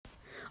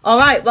All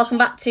right, welcome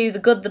back to The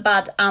Good, The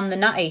Bad and The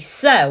Natty.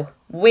 So,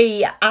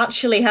 we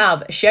actually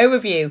have a show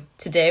review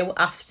to do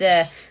after,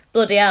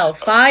 bloody hell,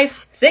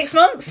 6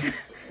 months?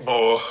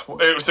 More.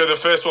 So the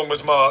first one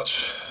was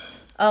March.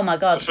 Oh my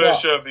God. The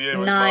first show of the year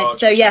was March.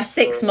 So yeah,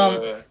 6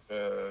 months.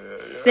 Yeah.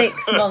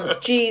 6 months,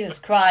 Jesus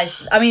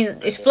Christ. I mean,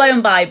 it's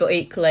flown by, but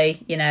equally,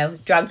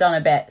 dragged on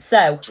a bit.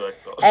 So,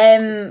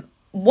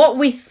 what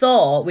we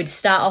thought we'd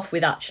start off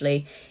with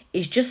actually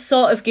is just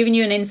sort of giving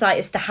you an insight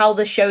as to how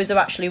the shows are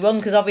actually run,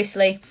 because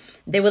obviously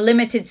they were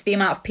limited to the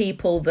amount of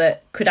people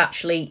that could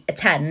actually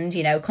attend,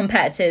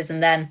 competitors,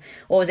 and then,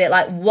 what was it,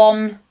 like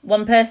one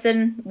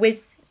person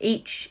with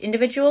each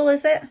individual,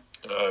 is it?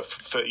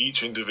 For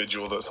each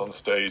individual that's on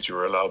stage,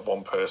 you're allowed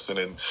one person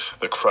in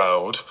the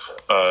crowd,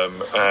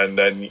 and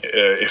then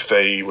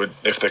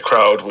if the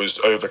crowd was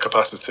over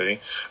capacity,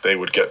 they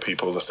would get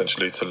people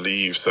essentially to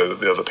leave so that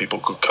the other people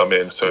could come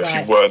in. So if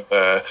you weren't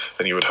there,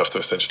 then you would have to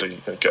essentially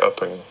get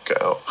up and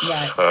get out.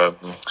 Right.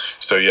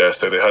 So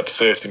they had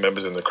 30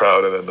 members in the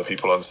crowd and then the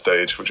people on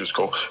stage, which was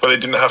cool. But they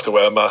didn't have to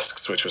wear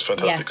masks, which was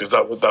fantastic, because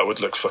that would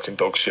look fucking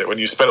dog shit when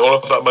you spent all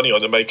of that money on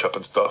the makeup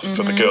and stuff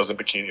for the girls in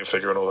bikini and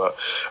figure and all that,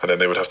 and then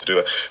they would have to do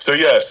that. So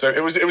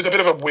it was a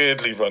bit of a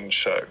weirdly run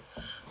show.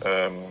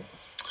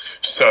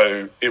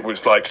 So it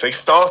was like they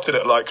started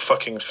at like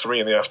fucking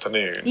 3 p.m.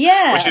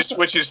 Yeah,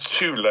 which is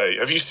too late.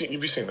 Have you seen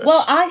this?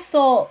 Well, I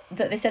thought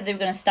that they said they were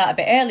going to start a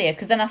bit earlier,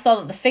 because then I saw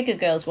that the Figure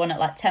Girls won at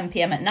like 10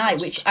 p.m. at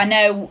night, which I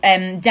know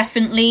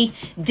definitely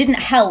didn't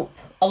help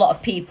a lot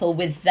of people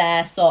with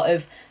their sort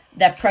of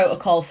their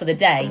protocol for the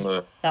day.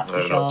 That's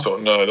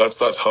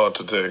hard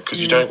to do,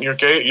 because you don't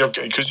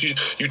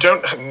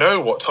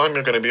know what time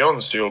you're going to be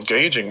on, so you're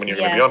gauging when you're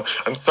going to be on.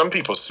 And some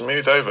people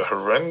smooth over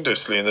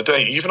horrendously in the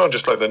day, even on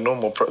just like their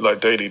normal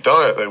daily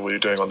diet they were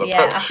doing on the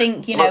prep. I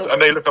think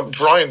and they look up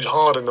dry and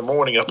hard in the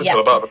morning up until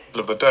about the middle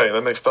of the day, and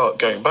then they start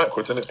going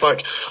backwards. And it's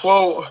like,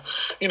 well,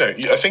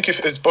 I think if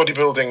it's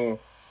bodybuilding.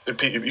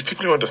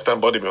 People who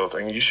understand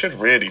bodybuilding, you should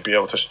really be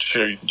able to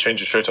change your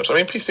show times. I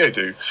mean,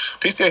 PCA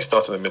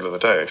starts in the middle of the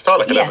day. They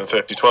start like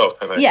 11:30, 12.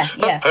 That's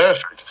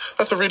perfect.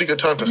 That's a really good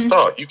time to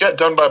start. You get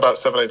done by about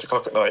 7, 8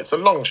 o'clock at night. It's a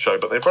long show,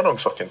 but they run on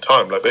fucking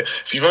time. Like,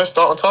 if you're going to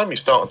start on time, you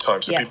start on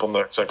time, so people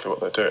know exactly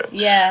what they're doing.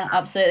 Yeah,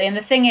 absolutely. And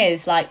the thing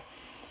is, like,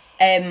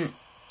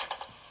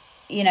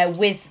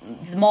 with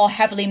the more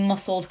heavily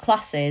muscled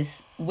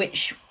classes,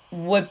 which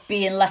were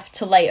being left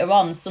to later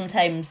on,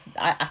 sometimes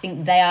I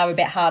think they are a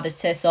bit harder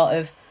to sort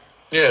of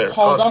it's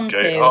hard to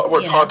gauge.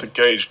 It's hard to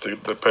gauge the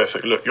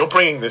perfect look. You're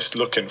bringing this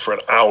look in for an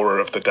hour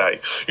of the day.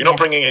 You're not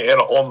bringing it in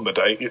on the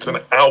day. It's an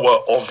hour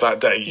of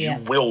that day. You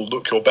will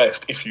look your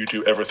best if you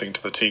do everything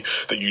to the T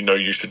that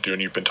you should do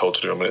and you've been told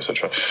to do,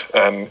 etc.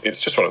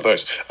 It's just one of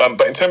those.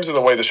 But in terms of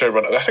the way the show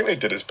ran, I think they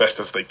did as best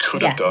as they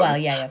could have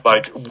done.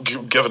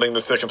 Given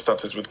the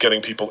circumstances with getting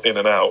people in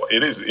and out,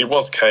 it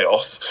was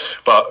chaos.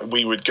 But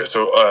we would get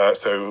so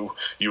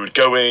you would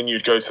go in,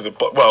 you'd go to the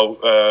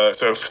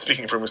so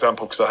speaking for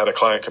example, because I had a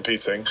client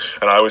competing,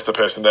 and I was the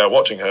person there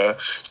watching her.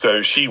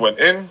 So she went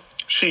in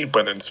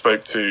and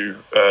spoke to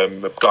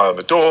the guy on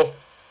the door.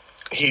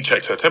 He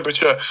checked her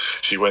temperature.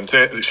 She went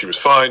in. She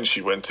was fine.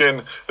 She went in.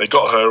 They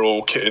got her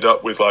all kitted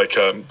up with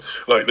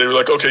they were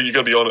like, okay, you're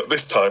going to be on at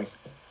this time.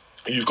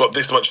 You've got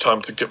this much time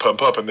to get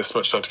pump up and this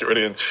much time to get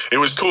ready. And it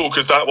was cool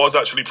because that was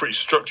actually pretty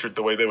structured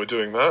the way they were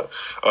doing that.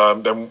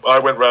 Then I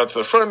went round to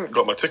the front,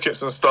 got my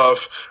tickets and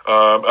stuff,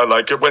 and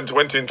went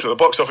into the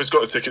box office,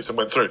 got the tickets and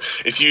went through.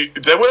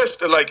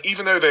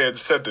 Even though they had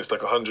said this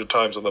 100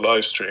 times on the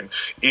live stream,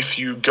 if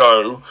you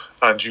go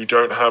and you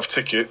don't have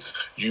tickets,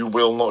 you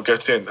will not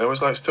get in. There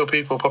was still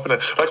people popping in,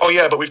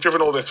 but we've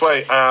driven all this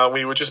way, and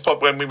we were just just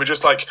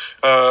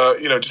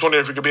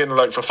wondering if we could be in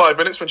for 5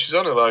 minutes when she's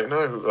on. And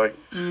no,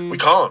 we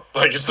can't.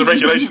 It's the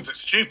regulations.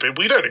 It's stupid.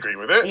 We don't agree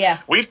with it. Yeah.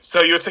 We'd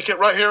sell you a ticket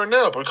right here and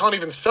now, but we can't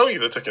even sell you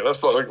the ticket.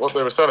 That's not what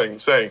they were saying.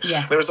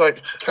 Yeah. And it was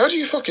how do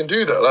you fucking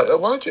do that?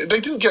 Why they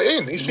didn't get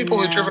in? These people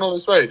who've driven all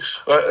this way.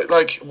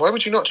 Why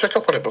would you not check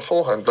up on it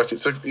beforehand?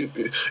 It's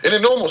in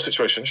a normal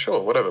situation,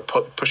 sure, whatever,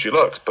 push your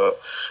luck, but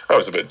that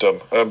was a bit dumb.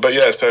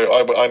 So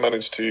I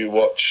managed to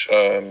watch.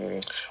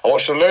 I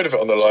watched a load of it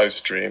on the live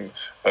stream,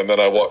 and then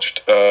I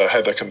watched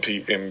Heather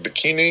compete in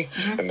bikini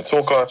in the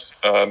tall class,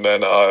 and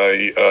then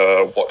I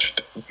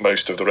watched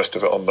most of the rest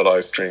of it on the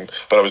live stream.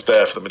 But I was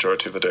there for the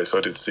majority of the day, so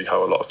I did see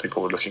how a lot of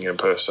people were looking in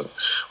person,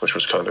 which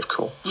was kind of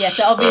cool. Yeah.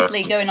 So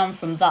obviously, going on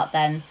from that,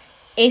 then,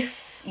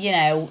 if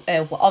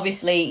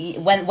obviously,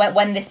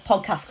 when this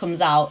podcast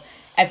comes out,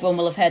 everyone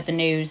will have heard the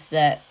news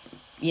that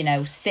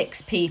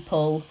 6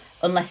 people.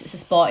 Unless it's a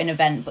sporting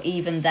event, but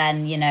even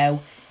then,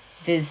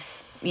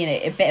 there's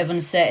a bit of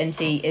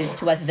uncertainty as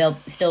to whether they'll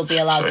still be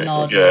allowed an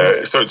audience.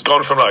 Yeah, so it's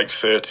gone from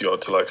 30 odd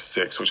to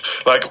 6, which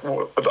I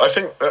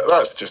think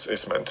that's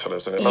it's mental,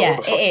 isn't it? Yeah,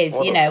 it is.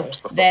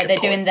 They're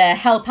doing the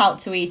help out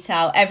to eat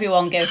out.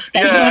 Everyone goes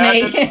spend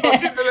money. By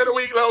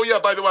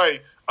the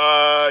way,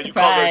 you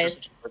can't go to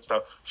events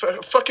now.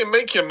 Fucking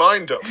make your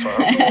mind up,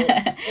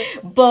 fam.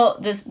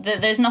 But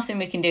there's nothing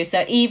we can do.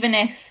 So even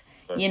if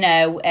You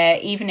know,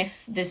 even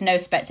if there's no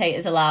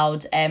spectators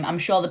allowed, I'm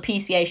sure the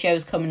PCA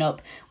shows coming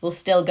up will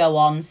still go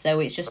on. So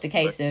it's just a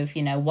case of,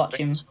 you know,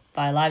 watching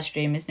via live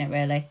stream, isn't it,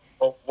 really?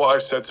 Well, what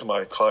I've said to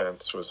my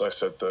clients was I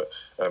said that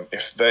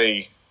if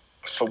they,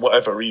 for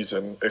whatever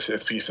reason, if the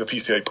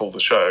PCA pull the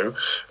show,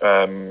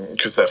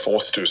 because they're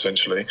forced to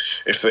essentially,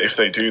 if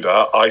they do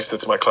that, I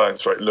said to my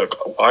clients, right, look,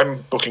 I'm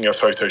booking a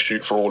photo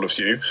shoot for all of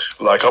you,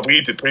 like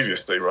we did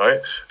previously, right?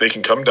 They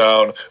can come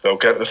down, they'll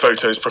get the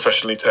photos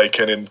professionally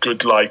taken in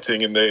good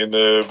lighting in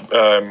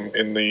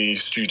the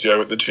studio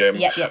at the gym,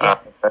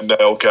 and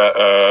they'll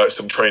get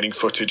some training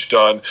footage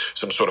done,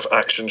 some sort of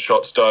action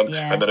shots done,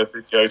 and then a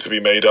video to be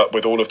made up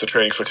with all of the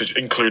training footage,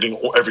 including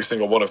every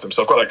single one of them.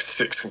 So I've got like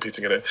 6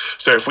 competing in it.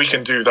 So if we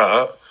can do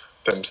that,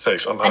 then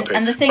safe. I'm happy.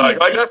 And the thing is,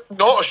 that's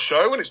not a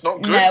show, and it's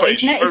not good, but it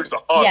shows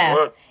the hard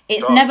work.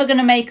 It's never going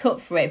to make up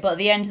for it, but at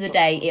the end of the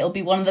day, it'll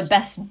be one of the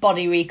best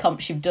body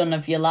recomps you've done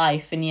of your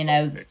life, and you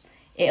know,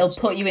 it'll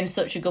put you in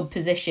such a good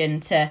position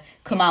to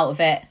come out of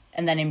it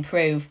and then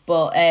improve.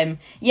 But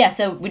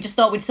so we just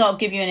thought we'd sort of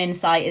give you an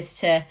insight as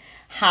to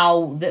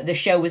how the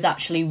show was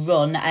actually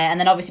run, and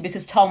then obviously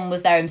because Tom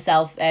was there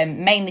himself,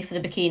 mainly for the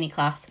bikini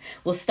class,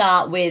 we'll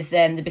start with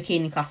the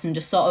bikini class and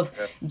just sort of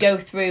go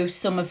through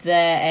some of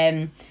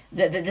the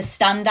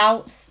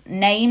standouts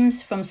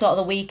names from sort of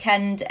the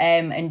weekend,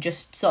 and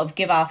just sort of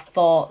give our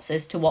thoughts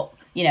as to what,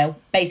 you know,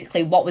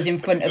 basically what was in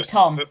front of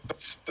Tom.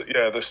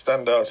 The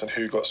standouts and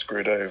who got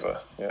screwed over.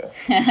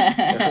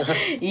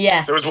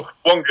 Yes. There was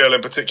one girl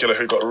in particular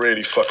who got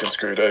really fucking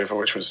screwed over,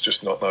 which was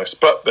just not nice.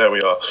 But there we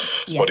are.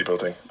 It's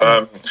bodybuilding.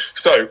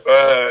 So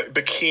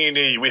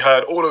bikini, we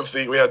had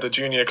the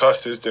junior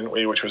classes, didn't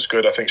we? Which was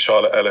good. I think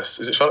Charlotte Ellis.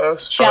 Is it Charlotte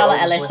Ellis?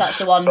 Charlotte Ellis, that's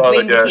the one.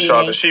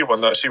 Charlotte. She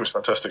won that. She was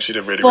fantastic. She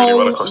did really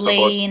well across the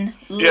board.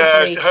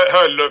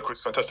 Her look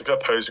was fantastic. Her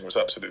posing was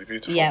absolutely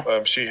beautiful.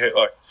 Yeah. She hit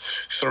like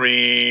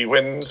 3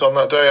 wins on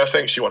that day. I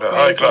think she won her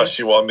high class,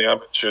 she won the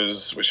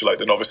amateurs, which are like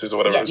the novices or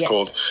whatever it was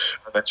called,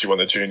 and then she won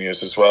the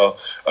juniors as well.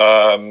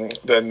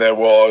 Then there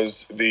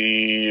was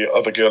the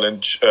other girl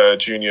in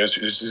juniors.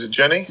 Is it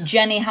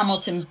Jenny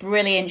Hamilton?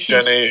 Brilliant.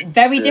 She's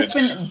very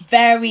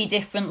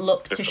different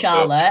look to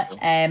Charlotte,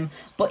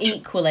 but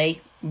equally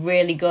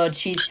really good.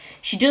 She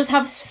does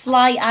have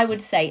I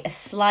would say a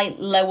slight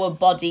lower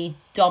body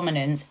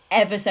dominance,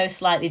 ever so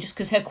slightly, just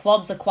because her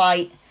quads are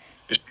quite.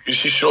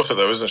 She's shorter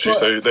though, isn't she?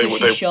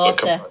 She's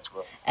shorter.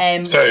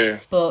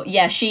 But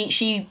yeah,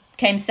 she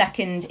came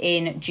second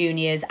in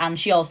juniors, and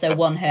she also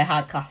won her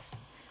hard class.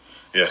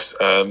 Yes,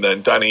 and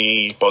then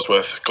Danny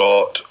Bosworth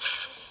got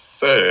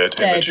third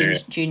in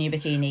the junior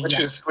bikini,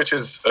 which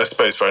is I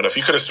suppose fair enough.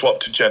 You could have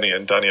swapped Jenny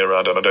and Danny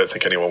around, and I don't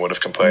think anyone would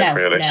have complained.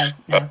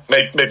 No.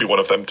 Maybe one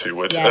of them two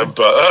would, but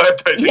I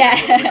don't think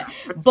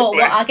but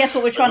I guess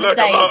what we're trying to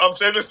say. I'm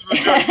saying this is a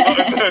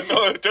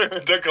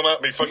joke. Don't come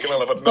at me, fucking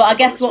hell. But I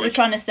guess what we're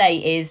trying to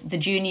say is the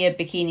junior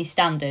bikini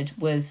standard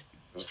was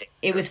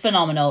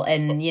phenomenal,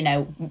 and you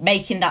know,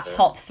 making that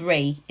top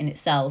 3 in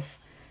itself.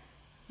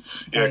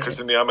 Yeah,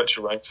 because in the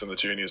amateur ranks and the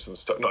juniors and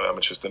stuff, not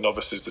amateurs, the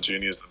novices, the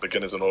juniors, the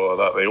beginners, and all of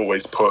that, they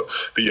always put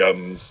the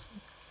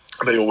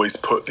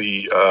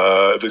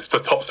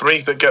top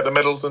 3 that get the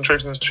medals and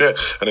trophies and shit,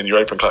 and then your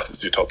open class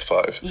is your top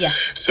 5. Yeah.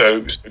 So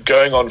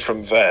going on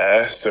from there,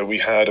 so we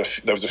had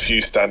there was a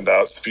few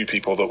standouts, a few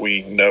people that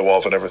we know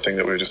of, and everything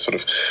that we were just sort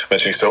of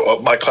mentioning.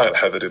 So my client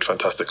Heather did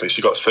fantastically.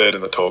 She got 3rd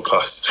in the tall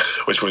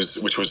class, which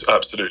was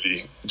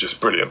absolutely just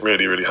brilliant.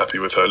 Really, really happy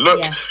with her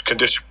look.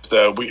 Condition was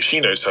there.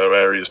 She knows her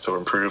areas to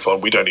improve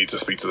on. We don't need to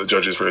speak to the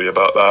judges really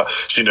about that.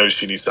 She knows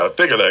she needs to have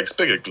bigger legs,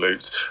 bigger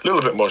glutes, a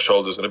little bit more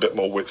shoulders, and a bit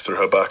more width through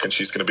her back, and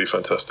she's going to be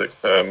fantastic.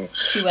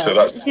 She will.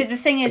 So see, the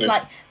thing is,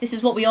 like, this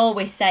is what we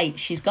always say.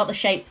 She's got the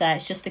shape there.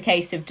 It's just a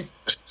case of just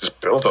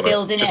build on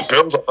it. Just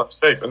build on that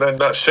shape, and then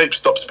that shape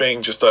stops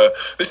being just a.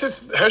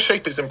 Her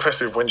shape is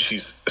impressive when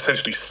she's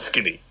essentially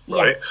skinny,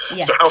 right?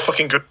 Yeah. So how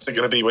fucking good is it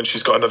going to be when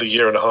she's got another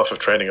year and a half of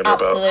training under her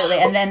belt?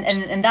 Absolutely, and then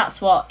and that's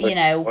what, you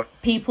know,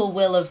 people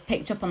will have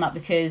picked up on that,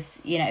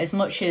 because, you know, as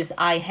much as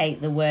I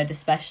hate the word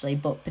especially,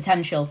 but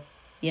potential.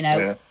 You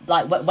know,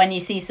 like when you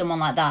see someone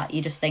like that,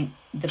 you just think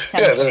the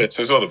potential. Yeah, there is.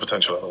 There's all the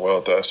potential in the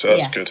world there, so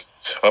that's good.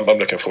 I'm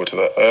looking forward to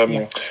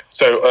that.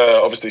 So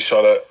obviously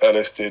Charlotte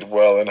Ellis did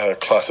well in her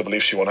class. I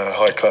believe she won her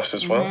high class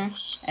as well.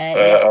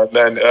 And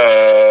then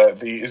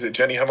is it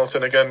Jenny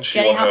Hamilton again?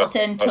 Jenny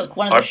Hamilton took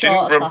one of the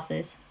shorter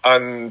classes.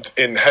 And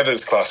in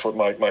Heather's class, with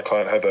my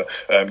client Heather,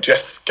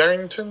 Jess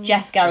Garrington,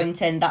 that's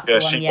the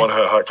one. She won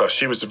her high class.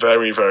 She was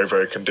very, very,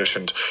 very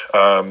conditioned,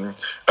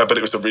 but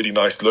it was a really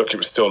nice look. It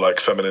was still like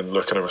feminine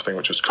look and everything,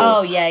 which was cool.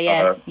 Oh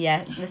yeah.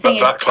 The thing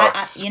is,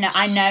 class,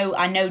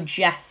 I know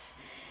Jess.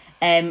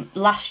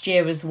 Last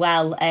year as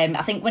well.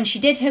 I think when she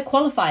did her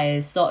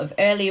qualifiers sort of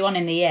early on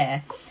in the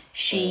year,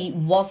 she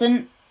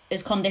wasn't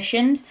as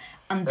conditioned,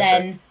 and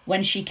then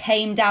when she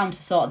came down to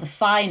sort of the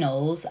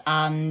finals,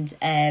 and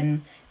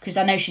because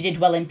I know she did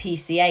well in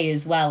PCA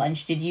as well, and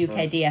she did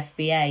UK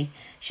DFBA,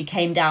 she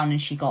came down and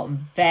she got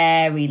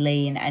very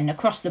lean, and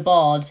across the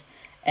board,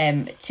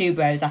 Two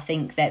Bros, I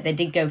think that they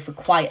did go for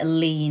quite a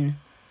lean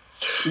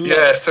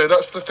Yeah, so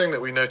that's the thing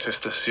that we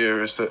noticed this year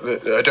is that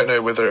I don't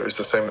know whether it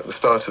was the same at the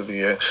start of the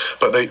year,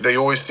 but they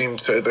always seem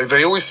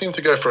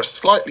to go for a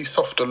slightly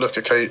softer look.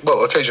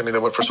 Occasionally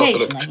they went for a softer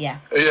look. Yeah,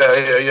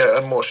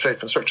 and more shape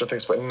and structure and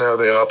things. But now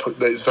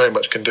it's very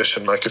much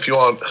condition. Like if you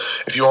aren't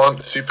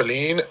super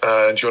lean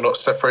and you're not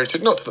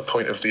separated, not to the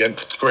point of the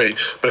nth degree,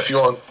 but if you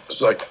aren't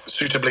like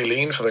suitably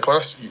lean for the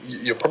class,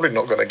 you're probably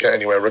not going to get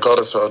anywhere,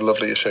 regardless of how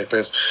lovely your shape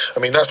is.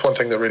 I mean, that's one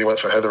thing that really went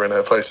for Heather in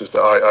her place is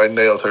that I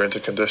nailed her into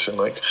condition.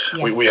 Like.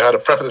 Yeah. We had a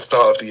prep at the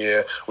start of the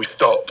year. We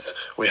stopped.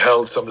 We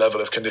held some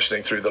level of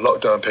conditioning through the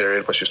lockdown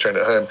period when she was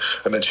training at home,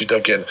 and then she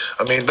dug in.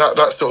 I mean,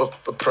 that sort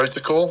of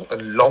protocol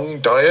and long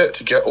diet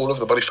to get all of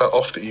the body fat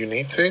off that you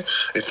need to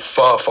is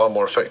far, far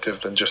more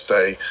effective than just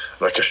a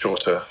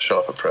shorter,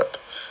 sharper prep.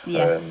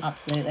 Yeah,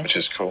 absolutely. Which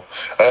is cool.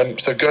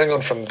 So going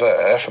on from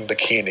there, from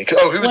bikini.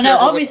 Oh, who was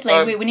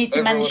obviously we need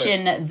to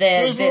mention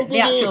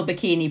the actual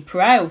bikini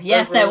pro.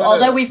 Yeah. So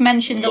although we've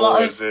mentioned a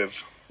lot of.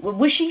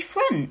 Was she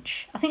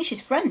French? I think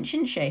she's French,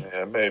 isn't she?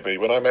 Yeah, maybe.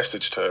 When I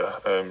messaged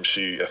her,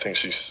 she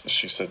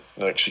said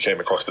no, she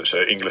came across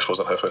that English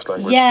wasn't her first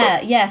language.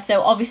 Yeah.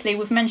 So obviously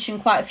we've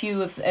mentioned quite a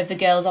few of the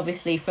girls,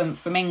 obviously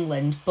from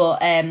England,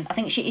 but I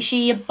think is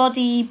she a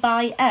Body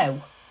by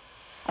O?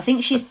 I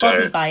think she's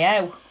Body by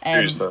O.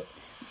 Who's that?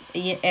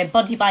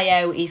 Body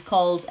by O. He's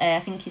called. I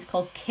think he's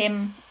called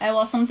Kim O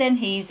or something.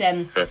 He's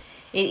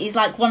he's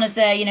like one of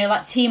the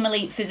like Team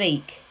Elite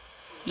Physique,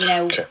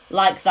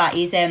 like that.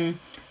 He's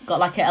got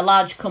like a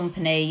large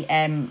company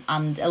and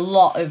a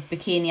lot of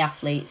bikini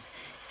athletes.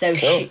 So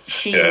cool.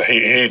 she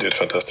he did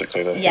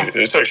fantastically then. Yes.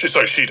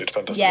 She did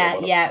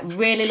fantastically. Yeah,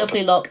 really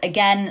lovely look.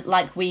 Again,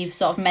 like we've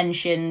sort of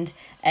mentioned,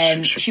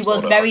 she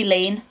was very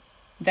lean,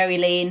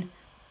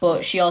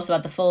 but she also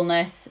had the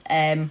fullness.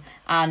 And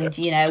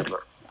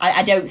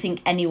I don't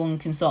think anyone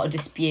can sort of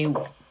dispute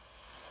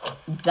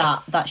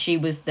that she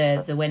was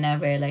the winner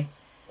really.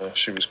 Yeah,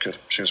 she was good.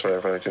 She was very,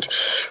 very good.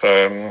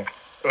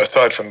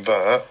 Aside from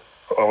that,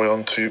 we're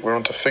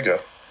on to figure.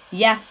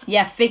 Yeah,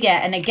 figure,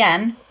 and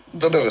again a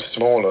little bit of a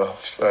smaller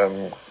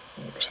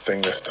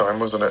thing this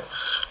time, wasn't it?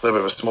 A little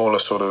bit of a smaller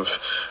sort of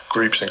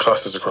groups and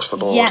classes across the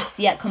board. Yes,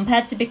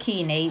 compared to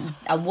bikini,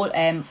 I would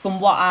from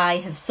what I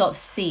have sort of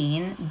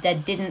seen, there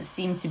didn't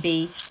seem to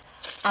be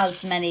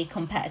as many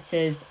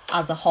competitors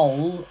as a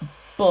whole,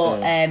 but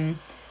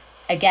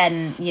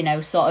again,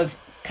 sort of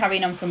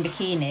carrying on from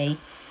bikini,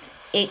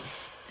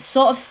 it's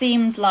sort of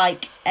seemed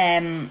like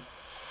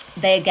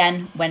they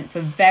again went for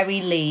very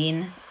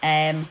lean,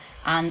 and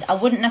I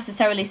wouldn't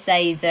necessarily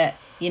say that,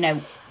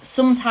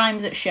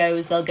 sometimes at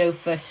shows they'll go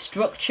for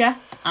structure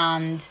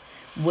and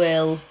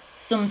will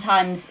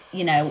sometimes,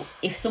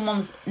 if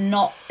someone's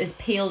not as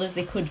peeled as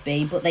they could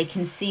be, but they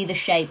can see the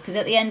shape, because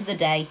at the end of the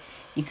day,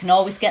 you can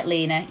always get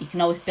leaner, you can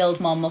always build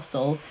more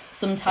muscle.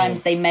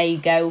 Sometimes they may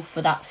go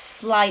for that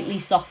slightly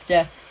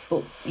softer,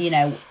 but,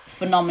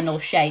 phenomenal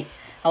shape.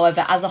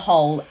 However, as a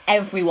whole,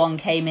 everyone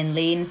came in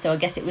lean, so I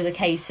guess it was a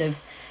case of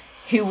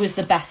who was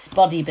the best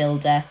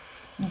bodybuilder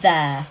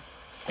there.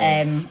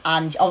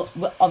 And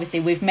obviously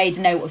we've made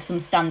a note of some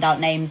standout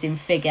names in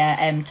figure.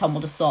 Tom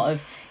will just sort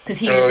of, because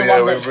he was the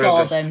one that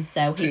saw them,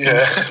 so he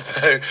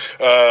so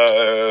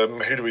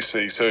who do we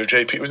see? So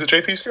JP, was it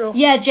JP's girl?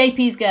 Yeah,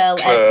 JP's girl,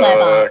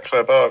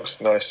 Claire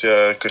Barks. Nice,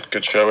 yeah,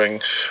 good showing.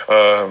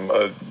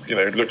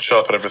 Looked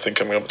sharp and everything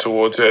coming up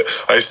towards it.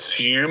 I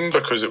assume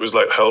because it was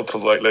held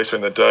till later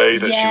in the day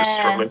that she was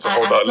struggling to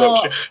hold that look.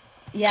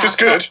 She's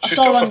good. She's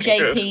I saw on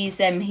JP's.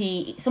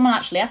 Good. Someone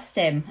actually asked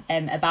him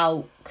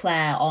about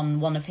Claire on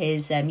one of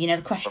his,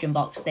 the question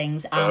box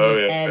things,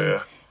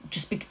 and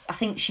I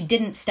think she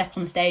didn't step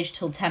on stage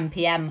till 10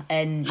 p.m.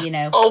 and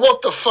Oh,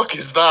 what the fuck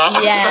is that?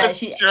 Yeah,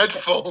 that's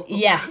dreadful.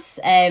 Yes.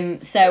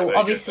 So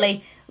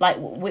obviously, like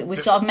we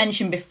sort of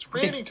mentioned before, it's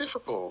really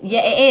difficult.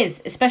 Yeah, it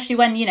is, especially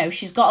when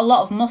she's got a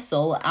lot of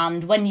muscle,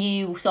 and when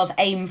you sort of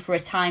aim for a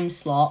time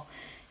slot,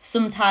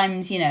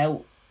 sometimes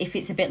if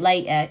it's a bit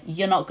later,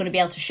 you're not going to be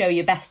able to show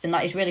your best, and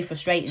that is really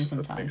frustrating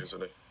sometimes.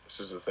 Isn't it? This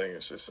is the thing.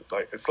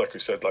 It's like we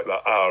said, like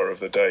that hour of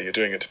the day. You're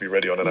doing it to be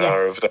ready on an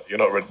hour of the day. You're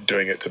not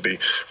doing it to be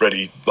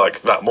ready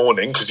that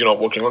morning, because you're not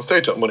walking on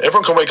stage that morning.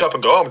 Everyone can wake up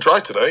and go, "Oh, I'm dry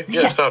today."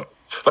 Yeah, sound.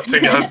 That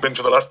thing has been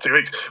for the last 2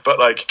 weeks, but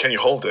can you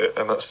hold it?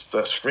 And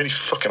that's really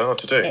fucking hard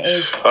to do. It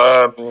is.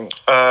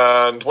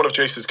 And one of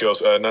Jace's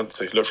girls,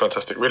 Nancy, looked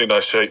fantastic, really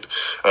nice shape.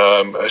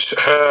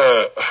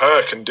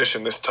 Her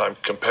condition this time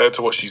compared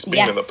to what she's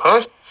been in the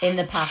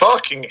past.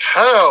 Fucking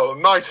hell,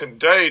 night and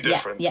day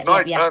difference. And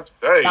day That's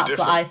difference.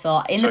 what I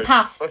thought. In the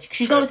past,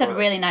 she's always had a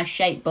really nice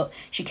shape, but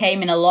she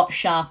came in a lot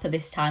sharper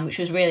this time, which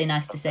was really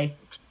nice to see.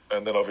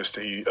 And then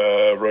obviously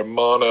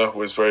Romana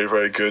was very,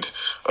 very good,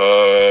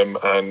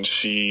 and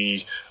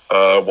she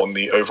won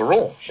the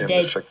overall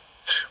this thing,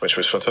 which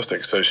was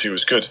fantastic. So she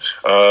was good.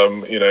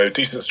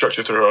 Decent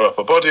structure through her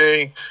upper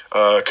body.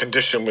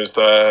 Condition was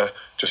there.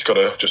 Just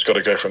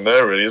gotta go from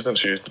there, really, isn't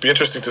she? It'd be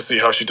interesting to see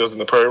how she does in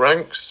the pro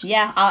ranks.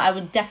 Yeah, I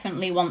would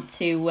definitely want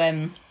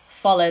to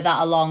follow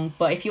that along.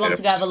 But if you want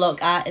to go have a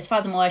look at, as far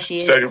as I'm aware, she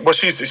is. So, well,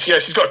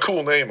 she's got a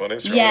cool name on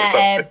Instagram.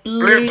 Yeah, like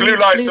blue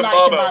lights and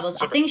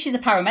barbers. I think she's a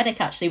paramedic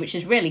actually, which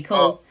is really cool.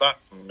 Oh,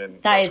 that's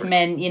mint. That is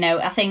mint. You know,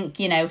 I think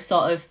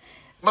sort of.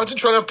 Imagine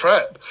trying to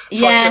prep.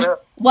 Yeah.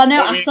 Well,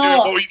 no, I saw.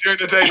 What were you doing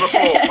the day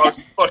before? I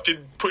was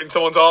fucking putting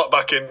someone's art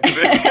back in.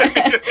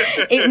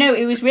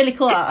 It was really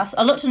cool.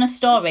 I looked on a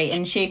story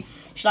and she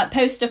like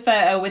posted a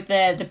photo with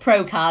the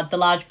pro card, the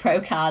large pro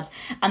card,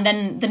 and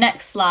then the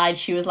next slide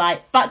she was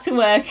like back to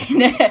work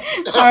in a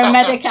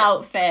paramedic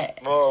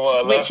outfit,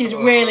 which is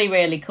really,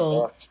 really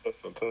cool.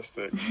 That's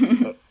fantastic.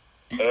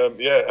 And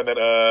then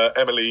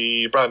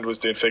Emily Brand was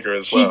doing figure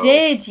as well. She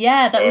did,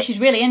 which is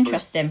really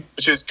interesting.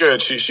 Which is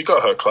good. She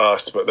got her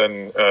class, but then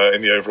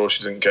in the overall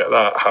she didn't get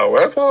that.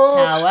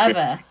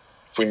 However,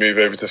 if we move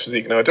over to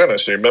physique, now I don't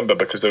actually remember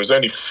because there was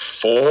only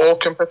 4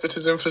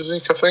 competitors in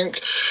physique, I think.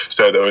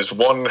 So there was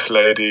one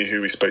lady who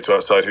we spoke to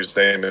outside whose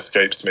name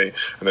escapes me,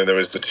 and then there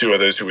was the 2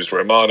 others who was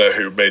Romana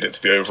who made it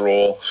to the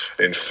overall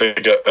in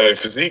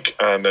physique,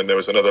 and then there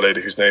was another lady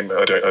whose name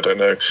I don't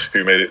know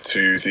who made it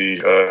to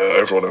the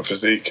overall in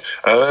physique,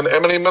 and then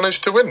Emily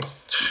managed to win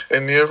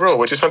in the overall,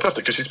 which is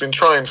fantastic because she's been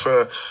trying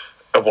for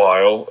a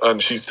while,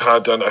 and she's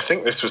had done. I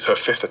think this was her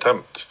 5th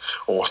attempt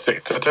or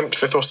 6th attempt,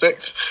 5th or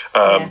 6th.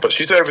 But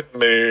she's over the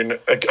moon.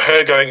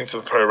 Her going into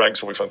the pro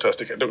ranks will be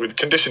fantastic. The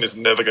condition is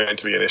never going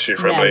to be an issue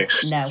for Emily.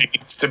 No. She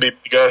needs to be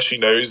bigger. She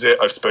knows it.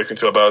 I've spoken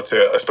to her about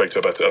it. I spoke to her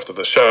about it after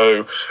the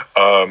show.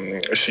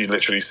 She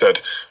literally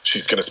said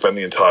she's going to spend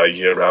the entire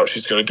year out.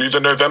 She's going to do the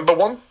November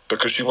one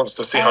because she wants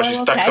to see how she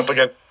stacks up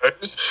against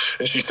those.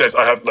 And she says,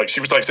 she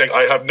was like saying,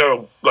 I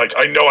know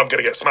I'm going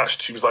to get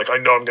smashed. She was like, I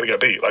know I'm going to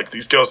get beat. Like,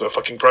 these girls are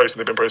fucking pros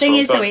and they've been pros for a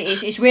long time.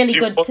 It's really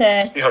good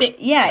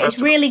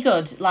it's really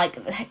good. Like,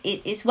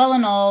 it's well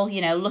and all,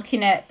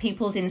 looking at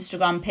people's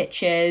Instagram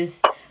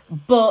pictures,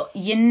 but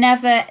you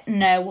never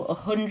know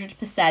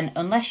 100%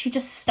 unless you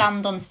just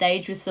stand on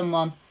stage with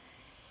someone.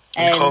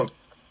 You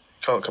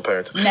can't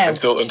compare it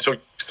until you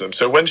see them.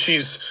 So when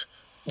she's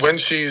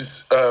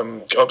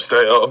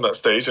upstage on that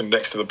stage and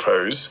next to the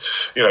pros,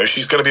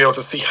 she's going to be able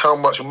to see how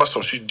much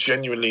muscle she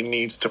genuinely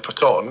needs to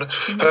put on.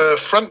 Her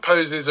front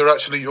poses are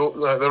actually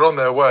they're on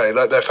their way.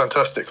 Like, they're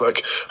fantastic.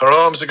 Like, her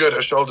arms are good,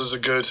 her shoulders are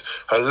good,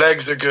 her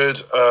legs are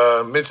good,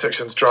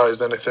 midsection's dry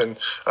as anything,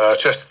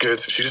 chest's good.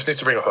 She just needs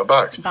to bring up her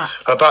back.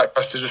 Her back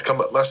has to just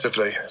come up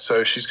massively.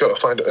 So she's got to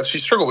find it. She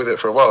struggled with it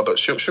for a while, but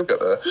she'll get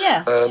there.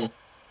 Yeah.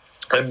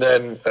 And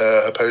then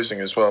her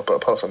posing as well, but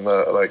apart from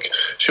that, like,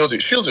 she'll do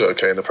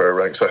okay in the pro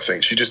ranks. I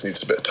think she just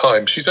needs a bit of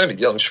time. She's only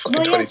young. She's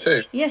fucking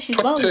 22. Yeah, she's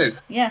 22. Well.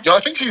 Yeah, I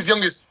think she's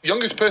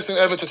youngest person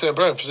ever to turn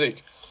pro in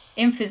physique.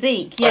 In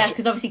physique, yeah,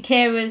 because obviously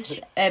Kira's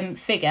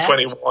figure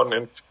 21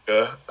 in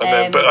figure, and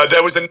then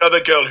there was another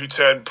girl who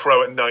turned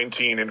pro at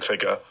 19 in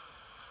figure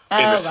in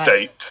the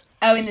States.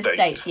 Oh, in the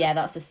States, yeah,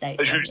 that's the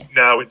States. Who's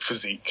now in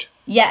physique?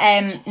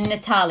 Yeah,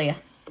 Natalia,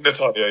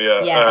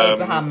 yeah,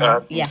 Abraham,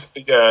 yeah,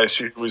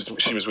 she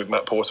was with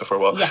Matt Porter for a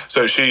while. Yes.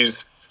 So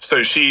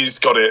she's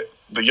got it.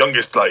 The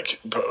youngest, like,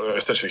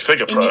 essentially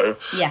figure pro,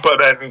 but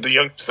then the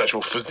youngest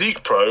actual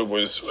physique pro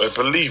was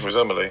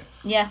Emily.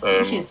 Yeah,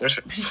 she's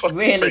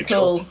really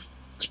cool.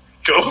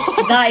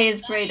 Cool. That is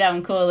pretty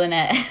damn cool, isn't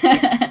it?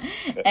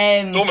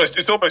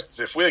 It's almost as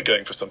if we're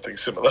going for something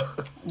similar.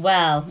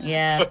 Well,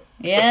 yeah,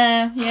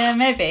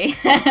 maybe.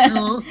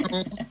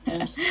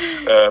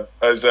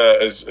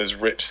 As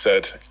Rich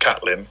said,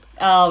 Catlin.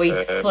 Oh,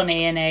 he's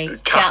funny, isn't he?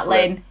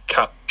 Catlin.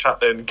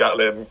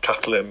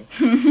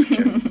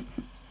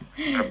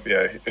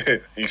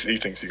 He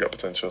thinks he got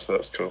potential, so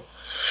that's cool.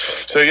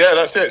 So yeah,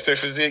 that's it. So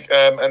physique,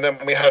 and then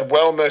we had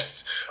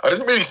wellness. I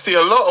didn't really see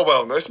a lot of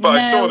wellness, but I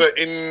saw that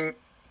in.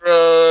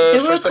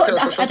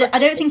 I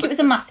don't think it was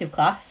a massive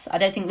class. I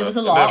don't think there was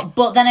a lot. No.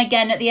 But then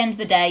again, at the end of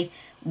the day,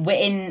 we're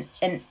in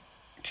an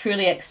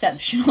truly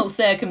exceptional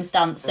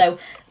circumstance. So,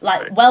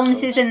 like,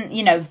 wellness isn't,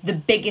 the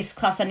biggest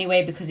class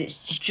anyway because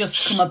it's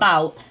just come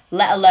about,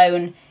 let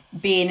alone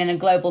being in a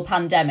global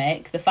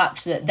pandemic. The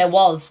fact that there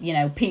was,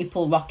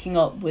 people rocking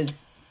up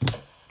was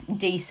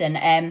decent.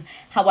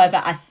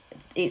 However, I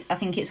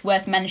think it's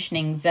worth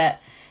mentioning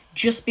that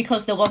just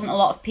because there wasn't a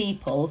lot of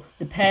people,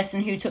 the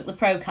person who took the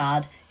pro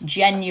card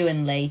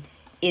genuinely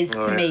is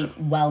to me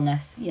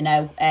wellness.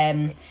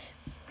 I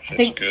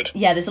think good.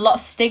 Yeah, there's a lot of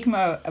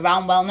stigma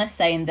around wellness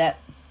saying that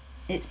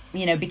it's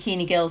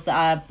bikini girls that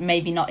are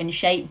maybe not in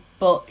shape,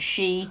 but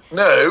No,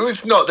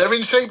 it's not. They're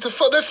in shape.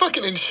 They're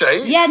fucking in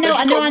shape. Yeah, no,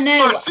 I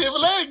know. Massive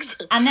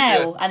legs. I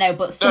know,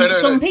 but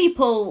some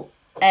people.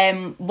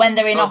 When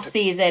they're in off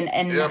season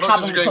and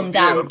haven't come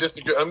down. I know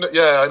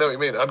what you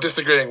mean. I'm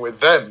disagreeing with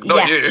them,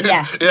 not you.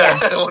 Yeah,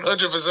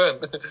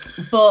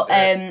 100%. But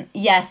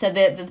so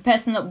the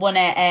person that won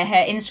it,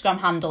 her Instagram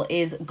handle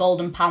is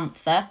Golden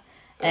Panther.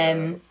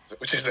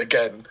 Which is,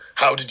 again,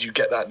 how did you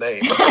get that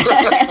name?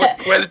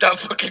 Where did that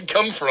fucking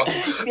come from?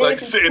 Like,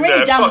 sitting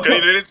there, fuck, I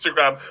need an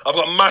Instagram. I've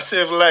got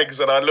massive legs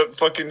and I look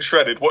fucking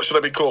shredded. What should I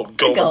be called?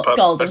 Golden Panther.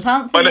 Golden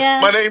Panther,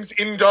 my name's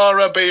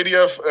Indara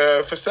Badia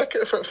Fonseca.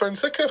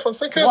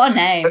 What a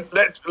name.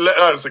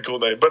 That's a cool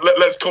name. But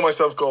let's call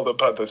myself Golden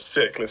Panther.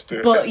 Sick, let's do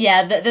it. But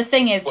yeah, the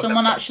thing is,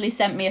 someone actually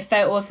sent me a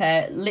photo of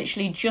her,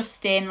 literally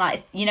just in,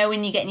 like, you know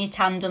when you're getting your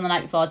tan done the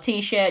night before,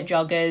 t-shirt,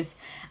 joggers,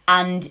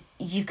 and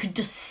you could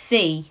just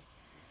see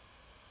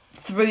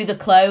through the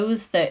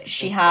clothes that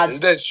she had.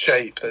 There's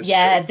shape.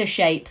 The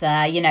shape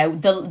there. You know,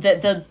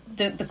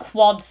 the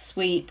quad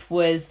sweep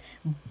was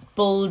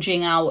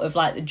bulging out of,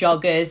 like, the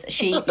joggers.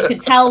 You could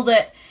tell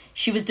that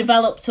she was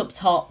developed up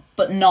top,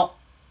 but not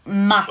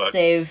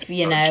massive.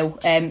 You know,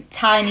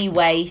 tiny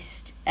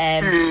waist.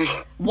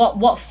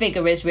 What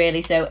figure is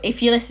really? So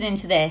if you're listening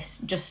to this,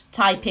 just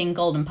type in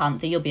Golden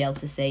Panther. You'll be able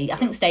to see. I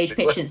think stage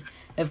pictures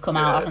have come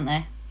out, haven't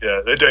they?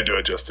 Yeah, they don't do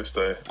it justice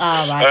though.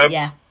 Right,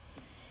 yeah.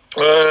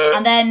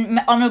 And then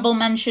honourable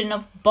mention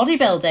of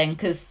bodybuilding,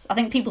 because I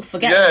think people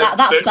forget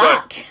that's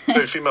back. Right.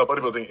 So female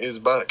bodybuilding is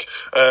back.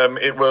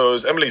 It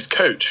was Emily's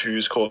coach,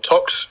 who's called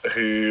Tox,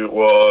 who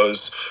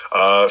was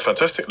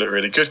fantastic, looked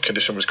really good,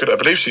 condition was good. I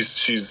believe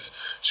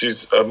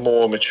she's a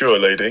more mature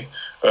lady.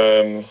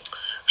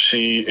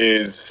 She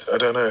is, I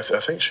don't know, I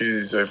think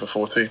she's over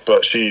 40,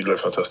 but she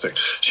looked fantastic.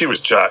 She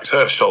was jacked.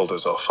 Her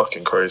shoulders are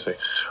fucking crazy.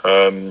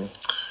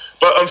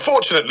 But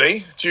unfortunately,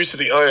 due to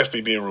the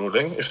IFBB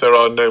ruling, if there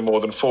are no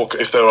more than four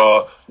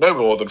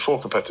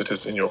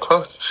competitors in your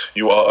class,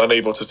 you are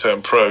unable to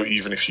turn pro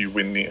even if you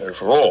win the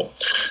overall.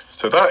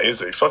 So that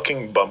is a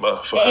fucking bummer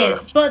for her. It is.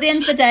 But at the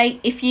end of the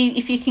day, if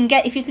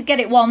you could get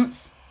it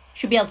once,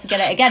 should be able to get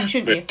it again,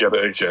 shouldn't you? Get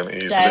it again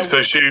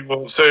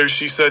easily. So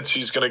she said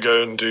she's going to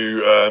go and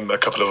do a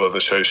couple of other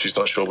shows. She's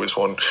not sure which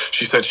one.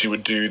 She said she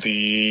would do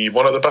the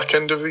one at the back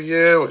end of the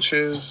year, which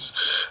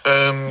is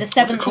the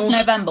 7th of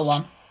November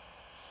one.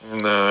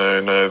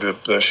 No,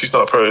 she's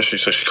not a pro,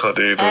 so she can't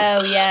do the.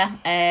 Oh yeah,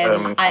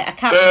 I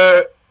can't.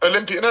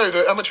 Olympia, no,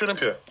 the Amateur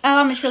Olympia. Oh,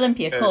 Amateur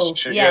Olympia, cool.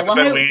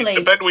 Hopefully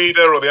the Ben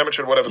Weeder or the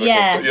Amateur, whatever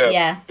they're called.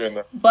 Yeah. Doing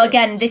that. But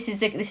again, this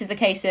is the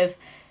case of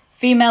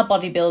female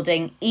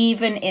bodybuilding.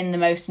 Even in the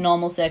most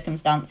normal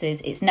circumstances,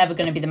 it's never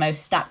going to be the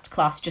most stacked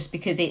class, just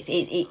because it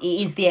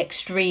is the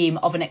extreme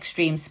of an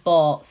extreme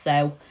sport.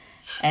 So.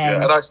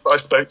 And I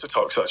spoke to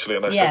Tox actually,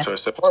 and I said to her, I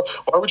said,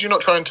 why would you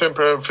not try and turn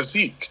pro in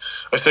physique?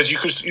 I said you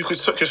could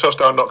suck yourself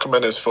down, not come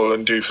in as full,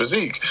 and do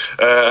physique,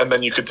 and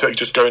then you could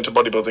just go into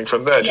bodybuilding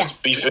from there.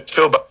 Just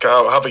fill back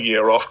out, have a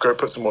year off, go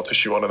put some more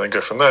tissue on, and then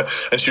go from there.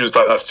 And she was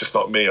like, that's just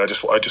not me. I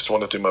just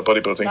want to do my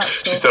bodybuilding. Cool.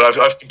 She said,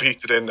 I've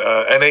competed in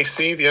NAC,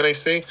 the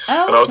NAC,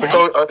 and I was like,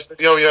 I said,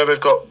 yeah,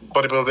 they've got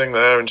bodybuilding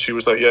there, and she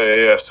was like,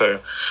 yeah. So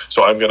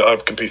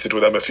I've competed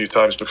with them a few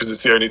times because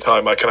it's the only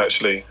time I can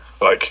actually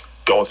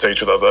go on stage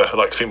with other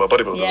female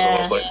bodybuilders. And I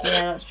was like,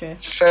 that's true.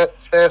 Fair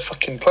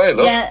fucking play,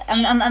 love. Yeah,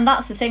 and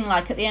that's the thing.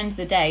 Like, at the end of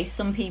the day,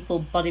 some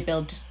people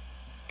bodybuild just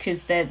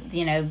because they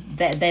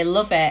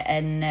love it,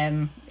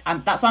 and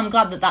that's why I'm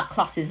glad that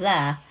class is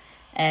there.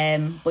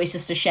 But it's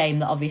just a shame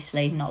that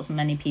obviously not as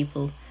many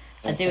people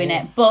are doing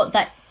it. But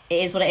that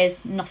it is what it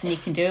is. Nothing you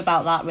can do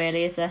about that,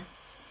 really, is there?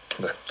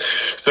 No.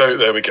 So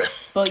there we go.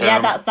 But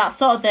yeah, that's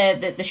sort of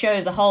the show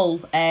as a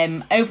whole.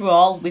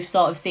 Overall, we've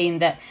sort of seen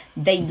that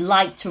they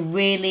like a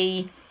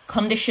really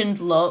conditioned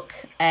look,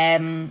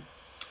 and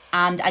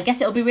I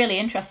guess it'll be really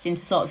interesting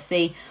to sort of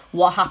see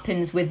what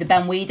happens with the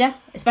Ben Weeder,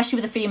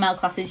 especially with the female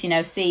classes.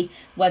 See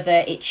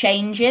whether it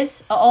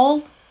changes at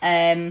all.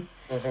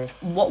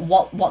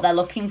 What they're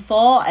looking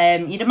for.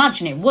 You'd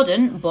imagine it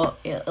wouldn't, but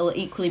it'll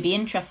equally be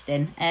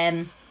interesting.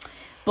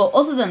 But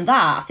other than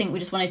that, I think we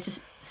just wanted to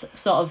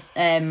sort of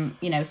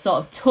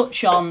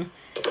touch on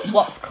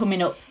what's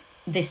coming up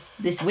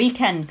this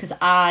weekend, because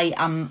I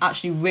am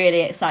actually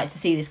really excited to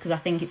see this, because I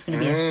think it's going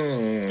to be a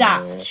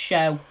stacked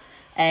show.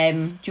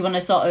 Do you want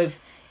to sort of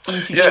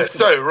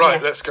introduce?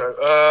 Let's go.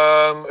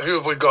 Who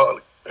have we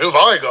got? Who have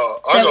I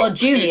got?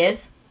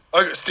 Juniors.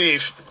 I got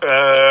Steve.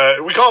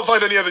 We can't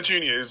find any other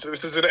juniors.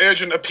 This is an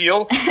urgent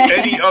appeal.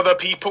 Any other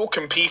people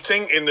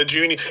competing in the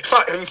junior?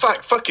 In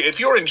fact, fuck it. If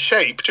you're in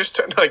shape,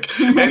 just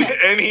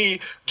any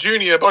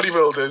junior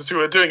bodybuilders who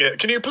are doing it,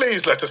 can you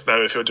please let us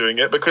know if you're doing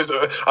it? Because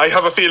I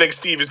have a feeling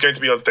Steve is going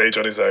to be on stage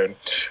on his own.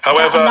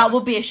 However, that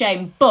would be a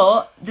shame.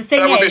 But the thing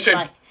is,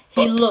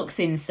 he looks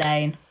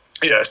insane.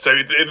 Yeah. So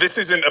this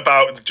isn't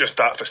about just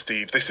that for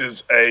Steve. This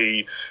is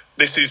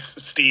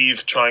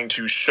Steve trying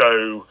to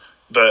show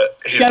that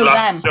his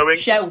last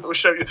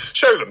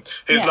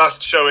showings, His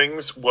last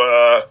showings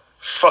were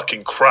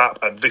fucking crap,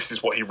 and this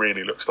is what he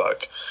really looks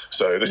like.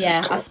 So this is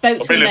cool. I spoke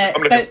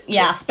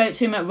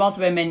to him at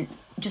Rotherham, and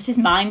just his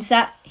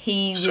mindset,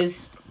 he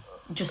was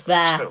just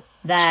there.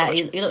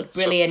 He looked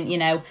brilliant.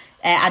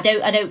 I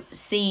don't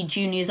see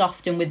juniors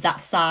often with that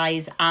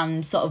size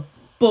and sort of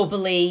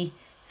bubbly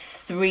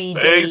 3D.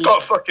 He's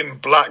got fucking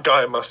black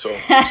guy muscle. So,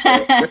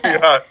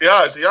 he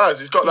has.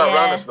 He's got that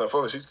roundness and that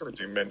fullness. He's going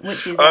to do mint.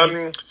 Which is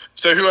nice.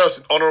 So who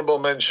else? Honourable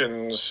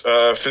mentions.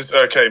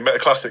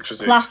 Classic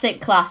physique. Classic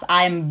class.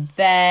 I am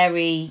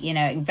very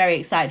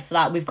excited for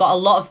that. We've got a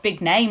lot of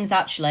big names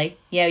actually.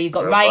 Yeah, you've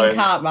got Ryan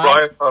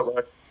Cartwright.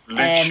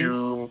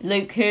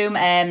 Luke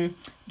Hume.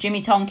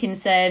 Jimmy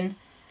Tonkinson.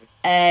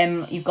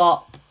 You've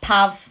got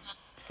Pav,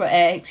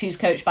 who's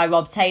coached by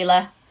Rob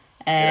Taylor,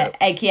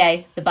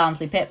 aka the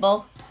Barnsley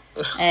Pitbull.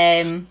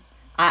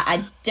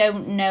 I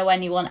don't know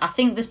anyone. I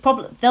think there's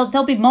probably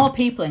there'll be more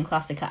people in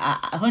Classic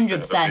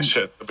 100%.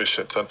 There'll be a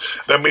shit ton.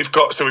 Then we've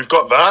got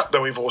that.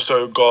 Then we've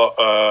also got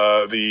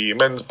the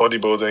men's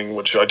bodybuilding,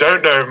 which I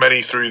don't know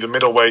many through the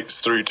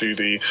middleweights through to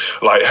the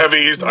light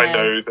heavies. No. I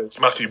know there's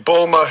Matthew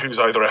Bulmer, who's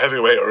either a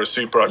heavyweight or a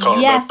super. I can't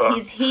remember.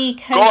 Yes, he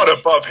coached... God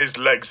above, his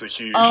legs are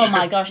huge. Oh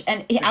my gosh!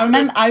 And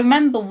I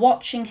remember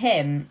watching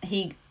him.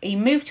 He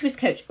moved to his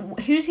coach.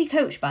 Who's he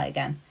coached by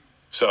again?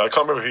 So I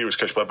can't remember who he was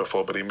coached by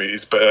before, but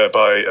he's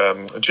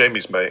by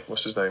Jamie's mate.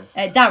 What's his name?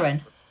 Darren.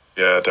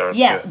 Yeah, Darren.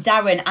 Yeah,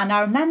 Darren. And I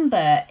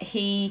remember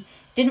he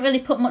didn't really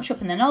put much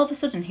up, and then all of a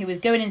sudden he was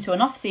going into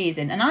an off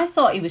season, and I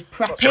thought he was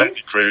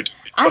prepping.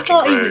 I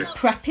thought he was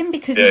prepping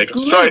because his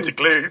striated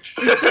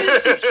glutes. His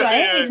glutes are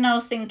straight, and I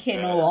was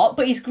thinking, what?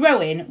 But he's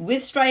growing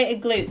with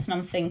striated glutes, and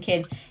I'm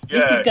thinking,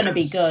 this is going to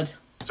be good.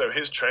 So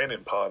his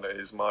training partner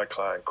is my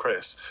client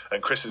Chris,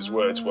 and Chris's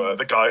words were,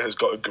 "The guy has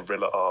got a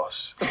gorilla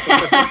arse."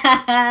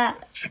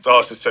 His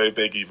arse is so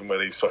big, even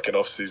when he's fucking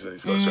off season,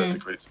 he's got straight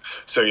glutes.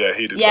 So yeah,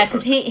 he did. Yeah,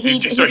 because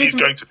he's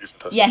going to be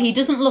fantastic. Yeah, he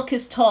doesn't look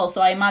as tall,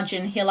 so I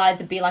imagine he'll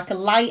either be like a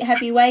light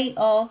heavyweight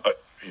or.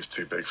 He's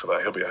too big for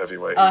that. He'll be a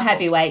heavyweight. Oh,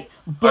 heavyweight,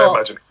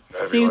 but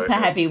super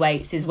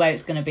heavyweights is where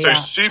it's going to be. So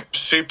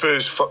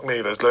supers, fuck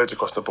me. There's loads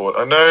across the board.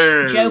 I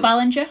know Joe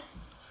Ballinger.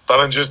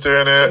 Ballinger's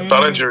doing it.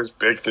 Ballinger is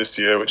big this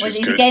year, which is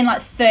good. He's gained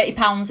like 30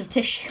 pounds of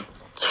tissue.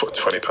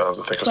 20 pounds,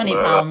 I think. 20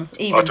 pounds,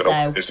 even I don't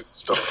know.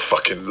 It's a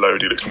fucking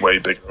load. He looks way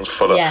bigger and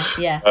fuller.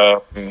 Yeah.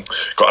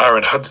 Got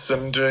Aaron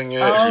Hudson doing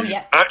it,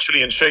 who's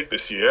actually in shape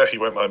this year. He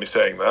won't mind me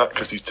saying that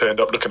because he's turned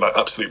up looking like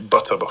absolute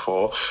butter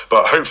before.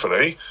 But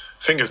hopefully,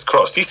 fingers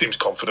crossed, he seems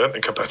confident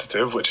and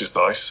competitive, which is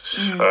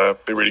nice.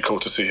 Be really cool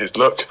to see his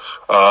look.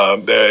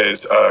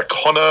 There's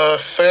Connor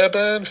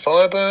Fairbairn,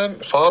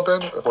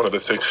 one of the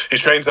two. He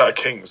trains out of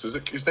Kings. Is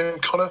it his name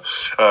Connor?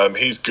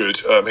 He's good.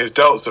 His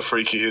delts are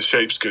freaky. His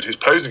shape's good. His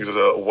posing is a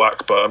little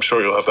whack, but I'm sure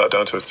he'll have that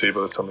down to a T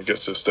by the time he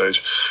gets to the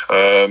stage.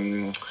 Let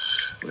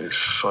me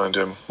find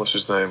him. What's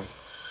his name?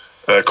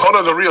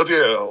 Connor the real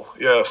deal.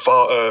 Yeah,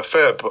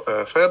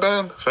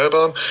 Fairbairn.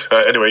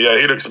 Anyway, yeah,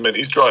 he looks mint.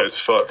 He's dry as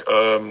fuck.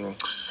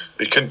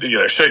 He can,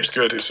 shape's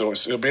good.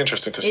 It'll be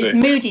interesting to see. Is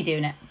Moody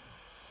doing it?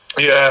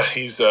 Yeah,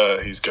 he's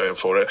going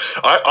for it.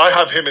 I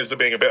have him as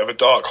being a bit of a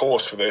dark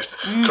horse for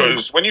this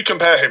because when you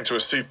compare him to a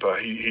super,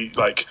 he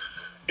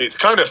it's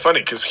kind of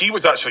funny because he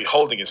was actually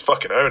holding his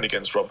fucking own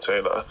against Rob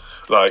Taylor.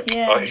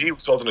 He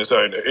was holding his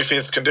own. If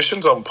his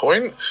condition's on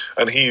point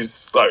and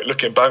he's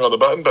looking bang on the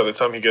button by the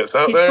time he gets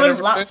out his there. His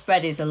front lat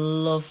spread is a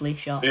lovely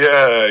shot.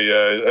 Yeah,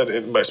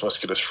 and most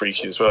muscular's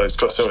freaky as well. He's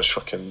got so much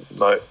fucking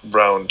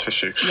round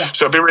tissue. Yeah.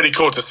 So it'd be really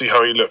cool to see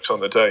how he looks on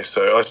the day.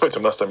 So I spoke to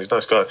him last time. He's a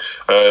nice guy.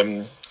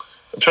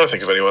 I'm trying to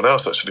think of anyone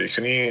else actually.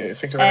 Can you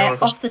think of anyone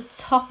else? Off the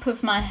top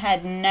of my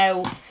head,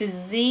 no.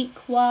 Physique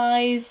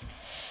wise.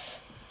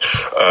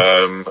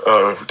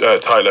 Tyler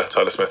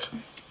Smith.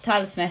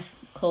 Tyler Smith,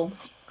 cool.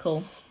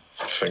 I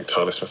think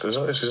Tyler Smith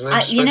is his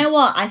name. You know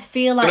what? I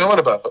feel like. You know what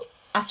about?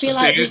 He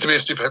used to be a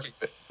super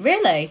heavyweight.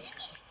 Really?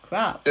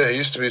 Crap. Yeah, he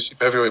used to be a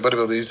super heavyweight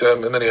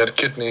bodybuilder. And then he had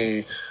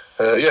kidney.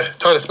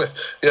 Tyler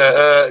Smith.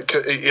 Yeah,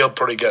 he'll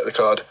probably get the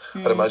card.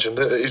 I'd imagine.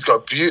 He's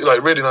got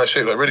really nice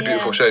shape, really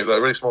beautiful shape,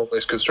 really small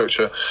waist, good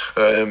structure.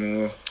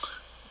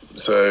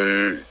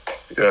 So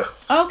yeah.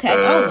 Okay.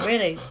 Oh,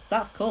 really?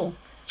 That's cool.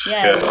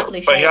 Yeah,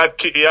 but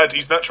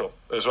he's natural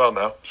as well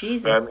now.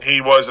 Jesus. He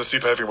was a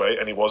super heavyweight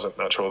and he wasn't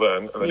natural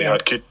then, and then he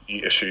had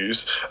kidney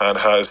issues and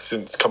has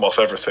since come off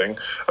everything.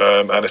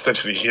 And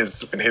essentially,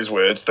 in his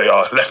words, they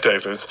are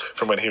leftovers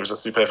from when he was a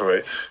super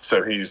heavyweight.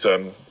 So he's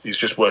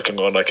just working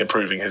on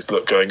improving his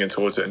look going in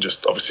towards it, and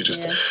just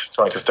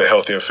trying to stay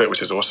healthy and fit,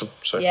 which is awesome.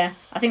 So yeah,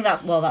 I think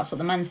that's what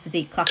the men's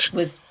physique class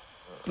was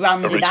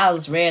branded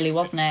as, really,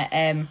 wasn't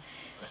it?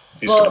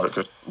 He's going to look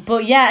good.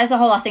 But yeah, as a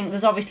whole, I think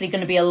there's obviously going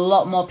to be a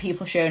lot more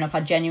people showing up. I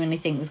genuinely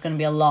think there's going to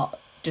be a lot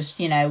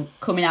just,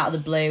 coming out of the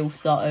blue,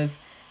 sort of.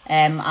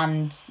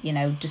 And,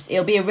 just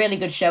it'll be a really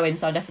good showing,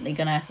 so I'm definitely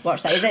going to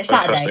watch that. Is it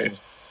Saturday?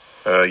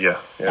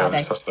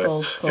 Saturday.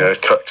 Cool. Yeah,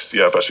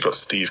 I've actually got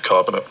Steve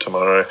Carbon up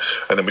tomorrow.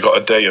 And then we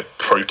got a day of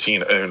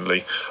protein only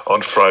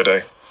on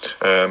Friday.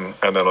 And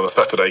then on a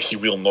Saturday he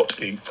will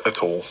not eat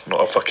at all,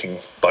 not a fucking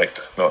bite,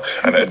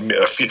 and then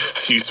a few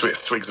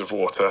swigs of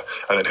water,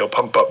 and then he'll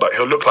pump up,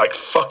 he'll look like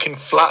fucking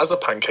flat as a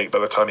pancake by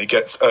the time he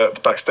gets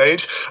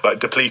backstage,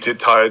 depleted,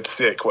 tired,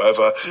 sick,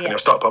 whatever, and he'll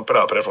start pumping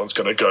up, and everyone's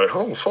gonna go,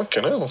 oh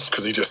fucking hell,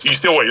 because you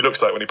see what he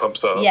looks like when he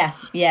pumps up.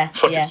 Yeah.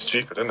 Fucking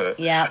stupid, isn't it?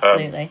 Yeah,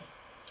 absolutely.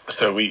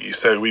 So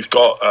we've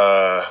got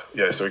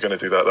so we're going to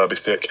do that. That'll be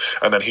sick.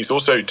 And then he's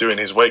also doing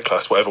his weight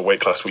class, whatever weight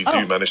class we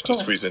do manage to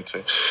squeeze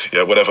into.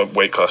 Yeah, whatever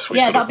weight class we.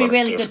 Yeah, that'd be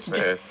really good to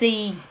just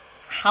see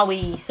how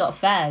he sort of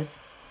fares.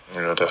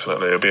 Yeah,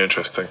 definitely. It'll be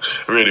interesting.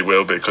 It really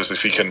will be, because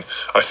if he can,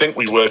 I think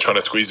we were trying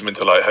to squeeze him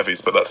into light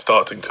heavies, but that's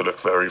starting to look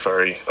very,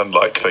 very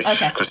unlikely.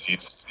 Because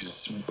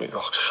he's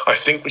I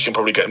think we can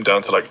probably get him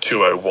down to like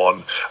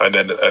 201, and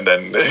then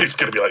he's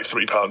going to be like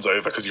 3 pounds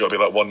over, because you got to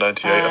be like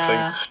 198, I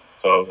think.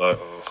 So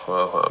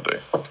that'll do.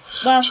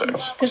 Well,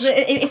 because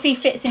if he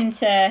fits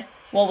into,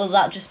 what will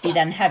that just be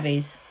then,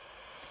 heavies?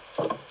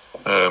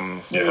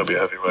 He'll be a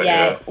heavyweight.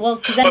 Yeah. Well,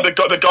 but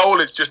the goal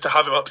is just to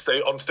have him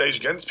on stage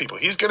against people.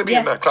 He's going to be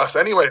in that class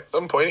anyway at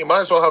some point. He might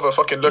as well have a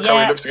fucking look how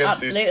he looks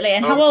against these. Absolutely.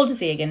 And how old is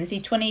he again? Is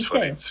he 22?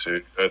 23.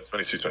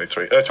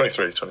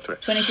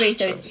 23.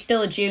 So he's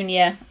still a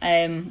junior,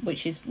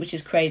 which is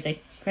crazy.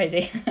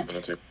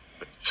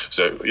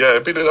 So yeah,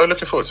 I'm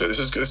looking forward to it. This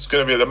is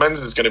going to be, the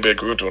men's is going to be a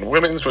good one.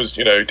 Women's was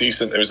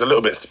decent. It was a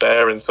little bit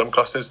spare in some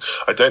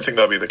classes. I don't think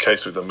that'll be the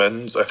case with the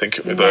men's. I think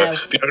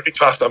the only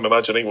class I'm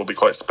imagining will be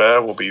quite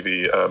spare will be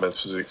the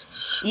men's physique.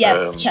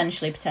 Yeah,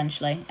 potentially.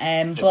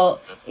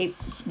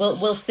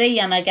 But we'll see.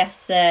 And I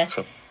guess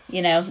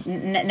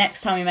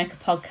next time we make a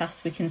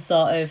podcast, we can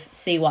sort of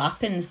see what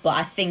happens. But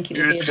I think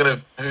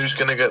who's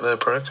gonna get their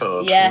pro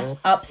card? Yeah,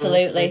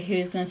 absolutely.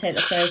 Who's gonna take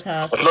the pro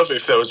card? I'd love it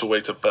if there was a way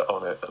to bet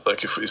on it.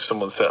 Like if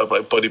someone set up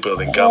like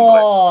bodybuilding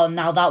gambling. Oh,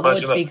 now that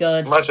would be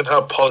good. Imagine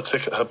how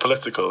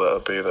political that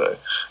would be, though.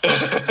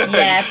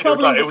 Yeah,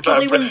 probably. It would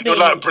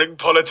bring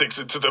politics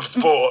into the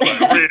sport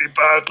really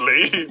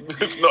badly.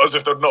 It's not as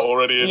if they're not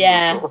already in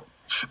the sport.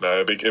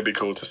 No, it'd be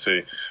cool to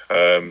see.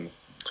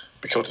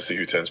 Be cool to see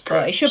who turns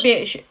pro. But it should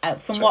be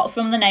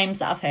from the names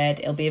that I've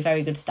heard, it'll be a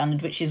very good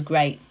standard, which is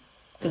great.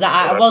 Because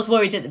I was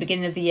worried at the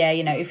beginning of the year,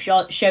 if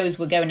shows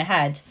were going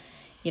ahead,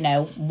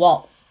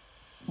 what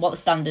the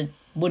standard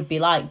would be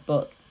like.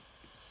 But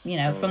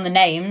from the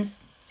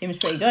names, seems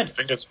pretty good.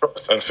 Fingers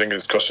crossed, and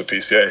fingers crossed for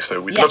PCA.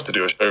 So we'd love to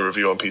do a show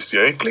review on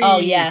PCA. Please. Oh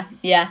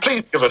yeah.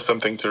 Please give us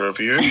something to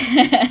review.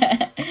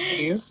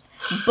 Please.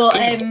 But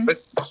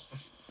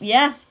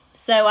yeah.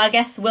 So I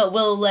guess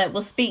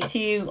we'll speak to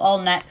you all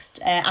next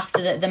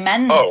after the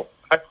men's. Oh,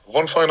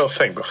 one final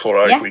thing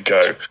before we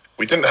go.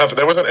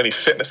 There wasn't any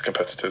fitness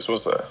competitors,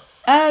 was there?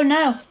 Oh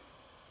no.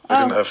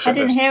 I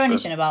didn't hear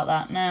anything about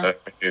that. No. I don't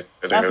think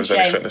there was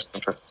any fitness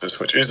competitors,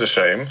 which is a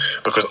shame,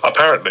 because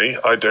apparently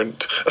I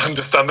don't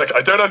understand I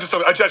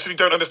actually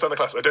don't understand the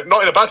class.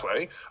 Not in a bad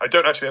way. I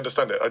don't actually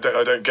understand it. I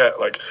don't get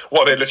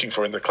what are they looking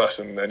for in the class,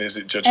 and is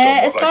it judged on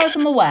as far as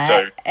I'm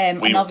aware,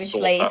 and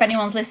obviously if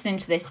anyone's listening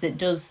to this that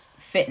does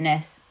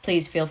fitness,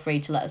 please feel free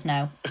to let us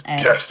know.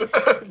 Yes.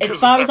 As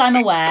far as I'm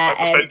aware,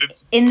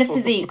 in the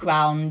physique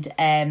round,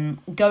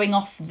 going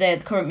off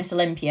the current Miss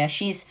Olympia,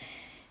 she's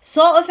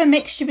sort of a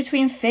mixture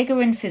between figure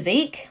and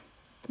physique.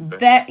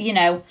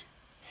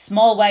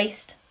 Small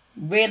waist,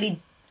 really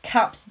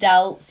capped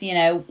delts,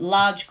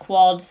 large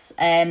quads,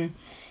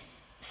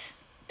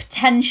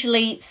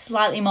 potentially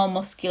slightly more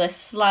muscular,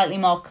 slightly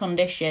more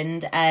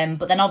conditioned,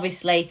 but then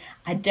obviously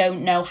I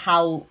don't know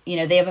how,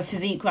 they have a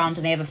physique round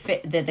and they have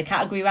the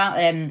category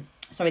round,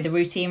 the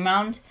routine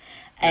round.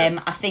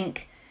 I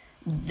think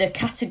the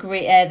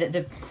category I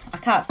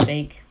can't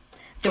speak.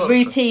 The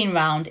routine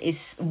round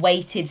is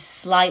weighted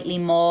slightly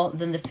more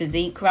than the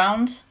physique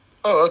round.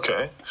 Oh,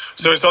 okay.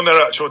 So it's on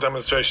their actual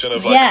demonstration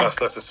of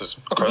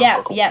athleticism. Okay,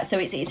 cool. Yeah. So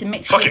it's a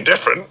mixture. Fucking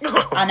different.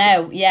 I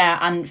know, yeah,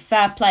 and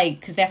fair play,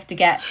 because they have to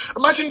get.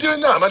 Imagine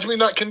doing that. Imagine being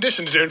that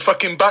conditioned, doing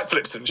fucking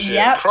backflips and shit.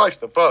 Yep.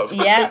 Christ above.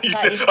 Yeah.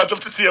 I'd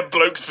love to see a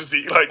bloke's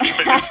physique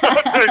fitness.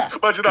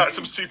 Imagine that,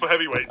 some super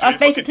heavyweight. That's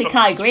basically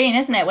Kai Green,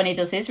 isn't it, when he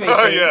does his routines?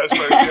 Oh yeah, I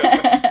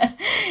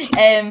suppose.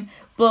 Yeah.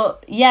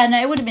 But yeah,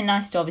 no, it would have been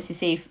nice to obviously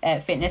see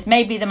fitness.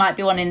 Maybe there might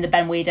be one in the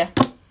Ben Weeder.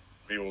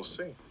 We will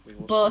see.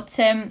 But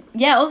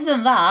other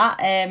than that,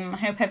 I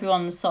hope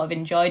everyone's sort of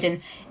enjoyed,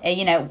 and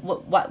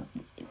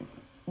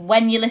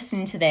when you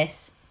listen to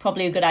this,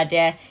 probably a good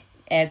idea,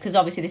 because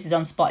obviously this is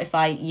on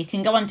Spotify. You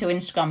can go onto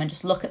Instagram and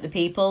just look at the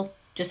people,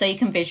 just so you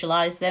can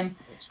visualise them.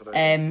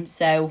 Absolutely.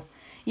 So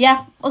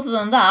yeah, other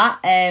than that,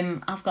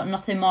 I've got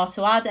nothing more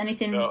to add.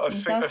 Anything? No, I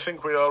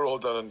think we are all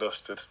done and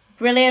dusted.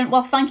 Brilliant.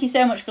 Well, thank you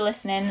so much for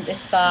listening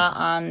this far,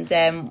 and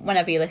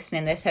whenever you're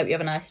listening this, hope you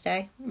have a nice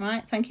day.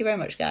 Right, thank you very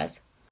much, guys.